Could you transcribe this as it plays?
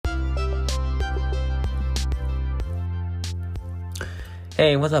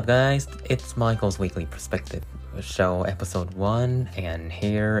Hey, what's up, guys? It's Michael's Weekly Perspective Show, episode 1, and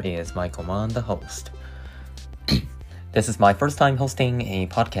here is Michael Mann, the host. This is my first time hosting a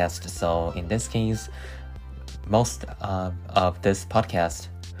podcast, so in this case, most of this podcast,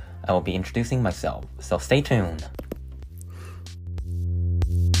 I will be introducing myself, so stay tuned.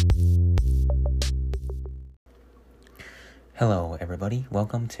 Hello, everybody.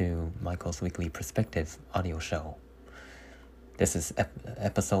 Welcome to Michael's Weekly Perspective audio show. This is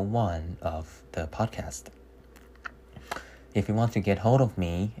episode 1 of the podcast. If you want to get hold of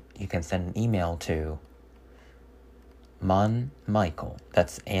me, you can send an email to Michael,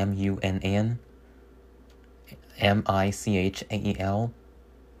 that's MUNN MICHAEL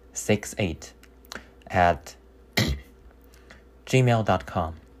 68 at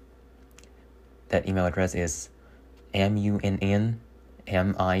gmail.com. That email address is MUNN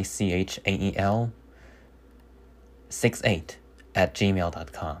MICHAEL 68 at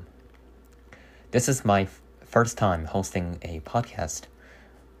gmail.com. This is my first time hosting a podcast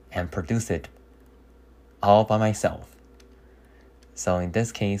and produce it all by myself. So in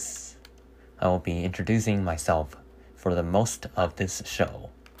this case, I will be introducing myself for the most of this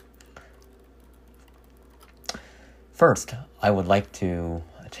show. First, I would like to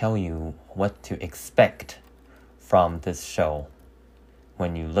tell you what to expect from this show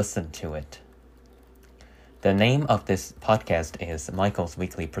when you listen to it. The name of this podcast is Michael's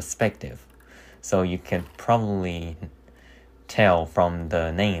Weekly Perspective, so you can probably tell from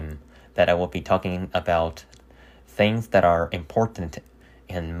the name that I will be talking about things that are important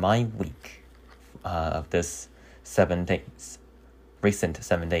in my week of this 7 days, recent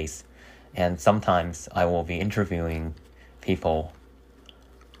 7 days, and sometimes I will be interviewing people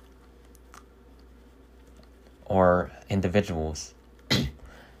or individuals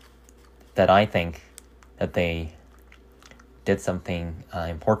that I think that they did something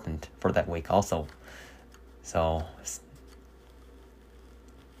important for that week also. So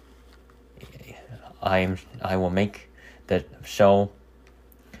I will make the show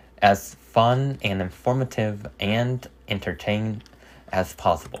as fun and informative and entertaining as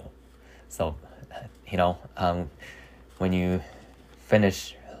possible. So, when you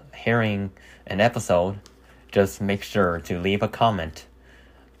finish hearing an episode, just make sure to leave a comment.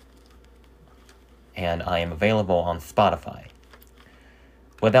 And I am available on Spotify.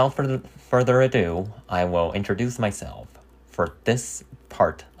 Without further ado, I will introduce myself for this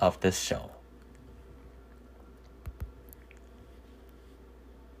part of this show.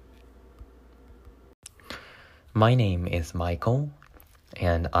 My name is Michael,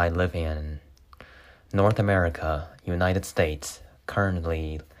 and I live in North America, United States,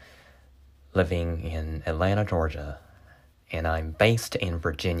 currently living in Atlanta, Georgia, and I'm based in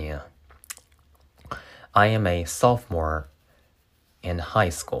Virginia. I am a sophomore in high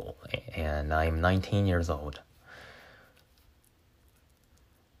school, and I'm 19 years old.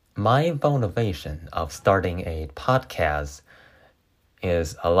 My motivation of starting a podcast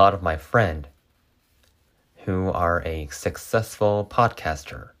is a lot of my friends who are a successful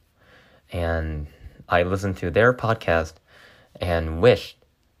podcaster, and I listened to their podcast and wished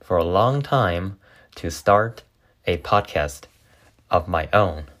for a long time to start a podcast of my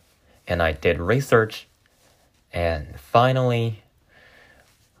own, and I did research. And finally,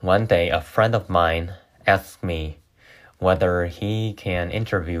 one day a friend of mine asked me whether he can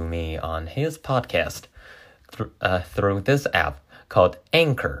interview me on his podcast through this app called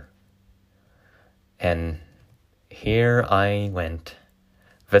Anchor. And here I went,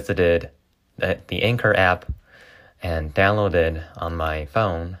 visited the Anchor app and downloaded on my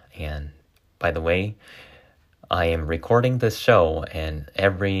phone. And by the way, I am recording this show, and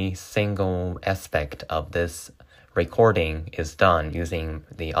every single aspect of this recording is done using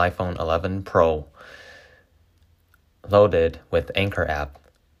the iPhone 11 Pro loaded with Anchor app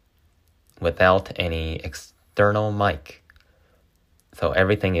without any external mic. So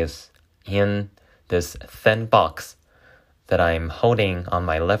everything is in this thin box that I'm holding on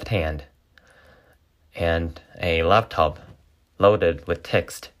my left hand, and a laptop loaded with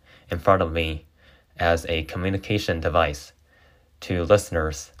text in front of me as a communication device to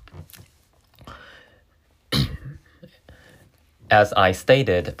listeners. As I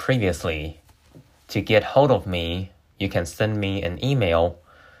stated previously, to get hold of me, you can send me an email,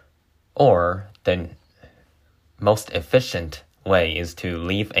 or the most efficient way is to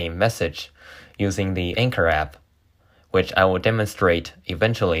leave a message using the Anchor app, which I will demonstrate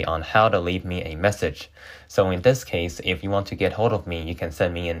eventually on how to leave me a message. So in this case, if you want to get hold of me, you can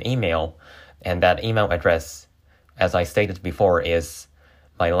send me an email, and that email address, as I stated before, is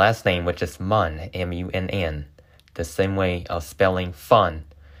my last name, which is Munn, MUNN, the same way of spelling fun.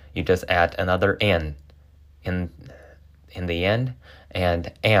 You just add another N in the end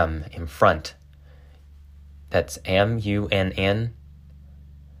and M in front. That's M-U-N-N.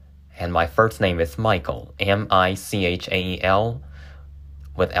 And my first name is Michael, M-I-C-H-A-E-L,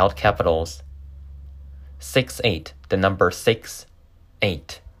 without capitals. 68, the number 6,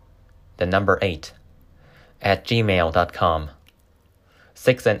 8, the number 8, at gmail.com.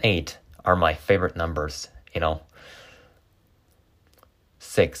 6 and 8 are my favorite numbers,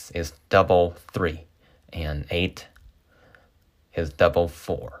 6 is double 3, and 8 is double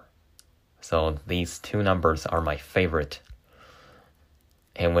 4. So these two numbers are my favorite.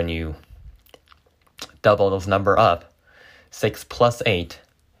 And when you double those numbers up, 6 plus 8,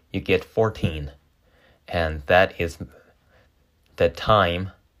 you get 14. And that is the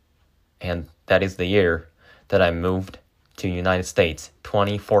time, and that is the year that I moved to United States,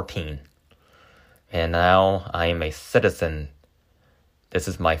 2014. And now I am a citizen. This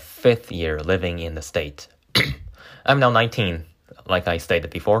is my 5th year living in the state. I'm now 19, like I stated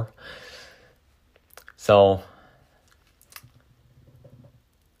before. So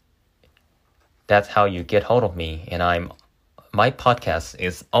that's how you get hold of me. And my podcast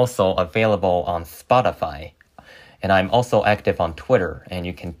is also available on Spotify. And I'm also active on Twitter. And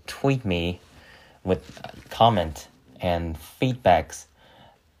you can tweet me with comment and feedbacks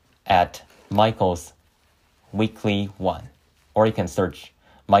at Michael's Weekly 1. Or you can search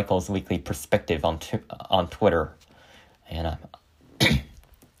Michael's Weekly Perspective on Twitter. And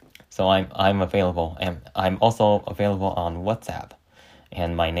so I'm available. And I'm also available on WhatsApp.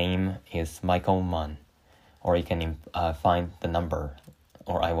 And my name is Michael Munn. Or you can find the number,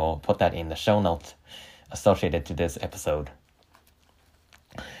 or I will put that in the show notes associated to this episode.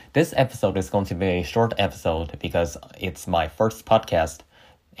 This episode is going to be a short episode because it's my first podcast,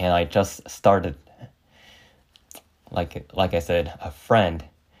 and I just started. Like I said, a friend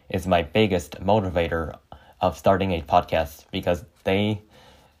is my biggest motivator of starting a podcast because they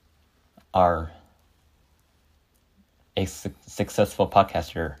are a successful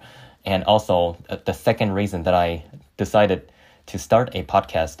podcaster. And also, the second reason that I decided to start a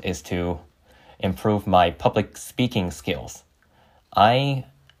podcast is to improve my public speaking skills. I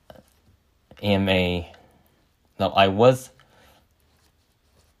was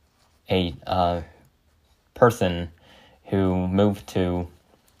a person who moved to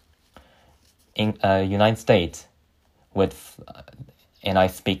United States and I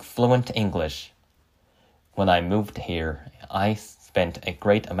speak fluent English. When I moved here, I spent a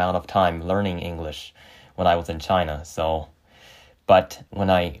great amount of time learning English when I was in China. But when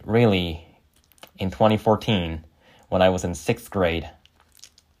in 2014, when I was in 6th grade,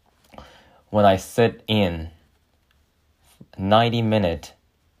 when I sit in 90 minutes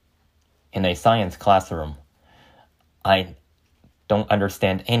in a science classroom, I don't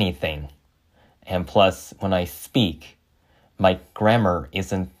understand anything. And plus, when I speak, my grammar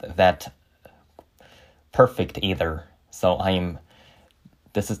isn't that perfect either. So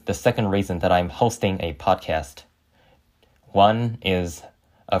this is the second reason that I'm hosting a podcast. One is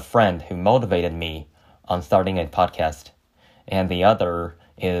a friend who motivated me on starting a podcast. And the other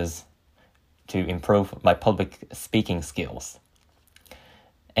is to improve my public speaking skills.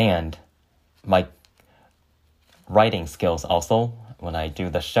 And my writing skills also, when I do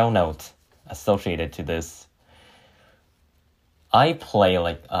the show notes associated to this. I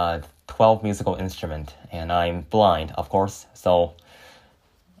play 12 musical instruments, and I'm blind, of course. So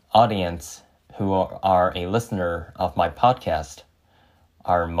audience who are a listener of my podcast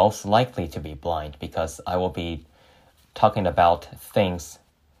are most likely to be blind because I will be talking about things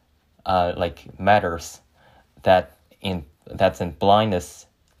matters that's in blindness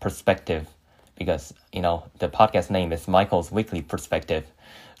perspective, because the podcast name is Michael's Weekly Perspective.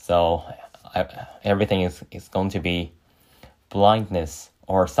 So everything is going to be blindness,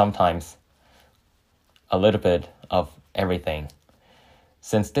 or sometimes a little bit of everything.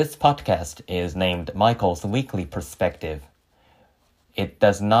 Since this podcast is named Michael's Weekly Perspective, it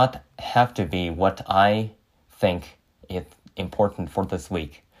does not have to be what I think is important for this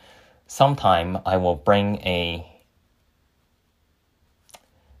week. Sometime I will bring a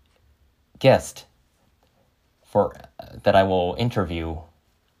guest that I will interview.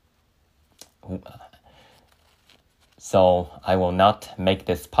 So I will not make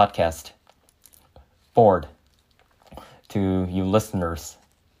this podcast bored to you listeners.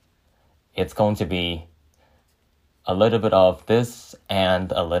 It's going to be a little bit of this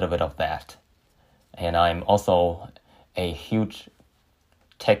and a little bit of that. And I'm also a huge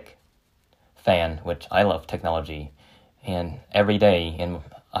tech fan, which I love technology. And every day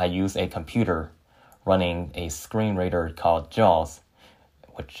I use a computer running a screen reader called JAWS,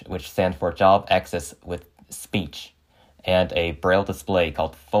 which stands for Job Access with Speech, and a braille display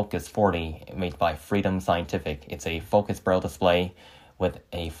called Focus 40 made by Freedom Scientific. It's a focus braille display with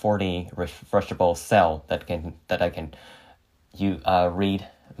a 40 refreshable cell that I can read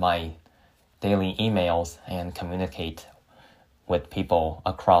my daily emails and communicate with people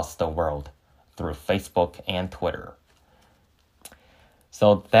across the world through Facebook and Twitter.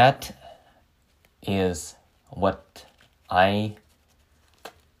 So that is what I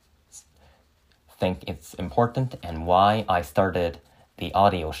think it's important and why I started the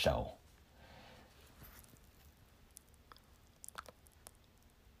audio show.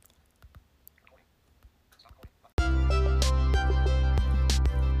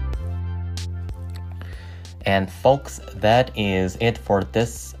 And folks, that is it for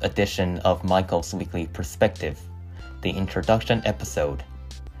this edition of Michael's Weekly Perspective, the introduction episode.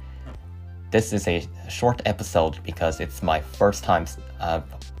 This is a short episode because it's my first time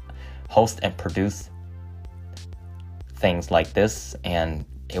host and produce things like this, and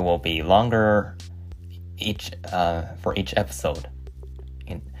it will be longer for each episode.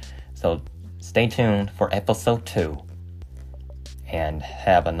 So stay tuned for episode 2, and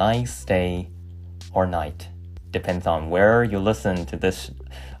have a nice day or night. Depends on where you listen to this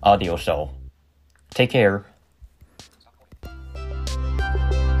audio show. Take care.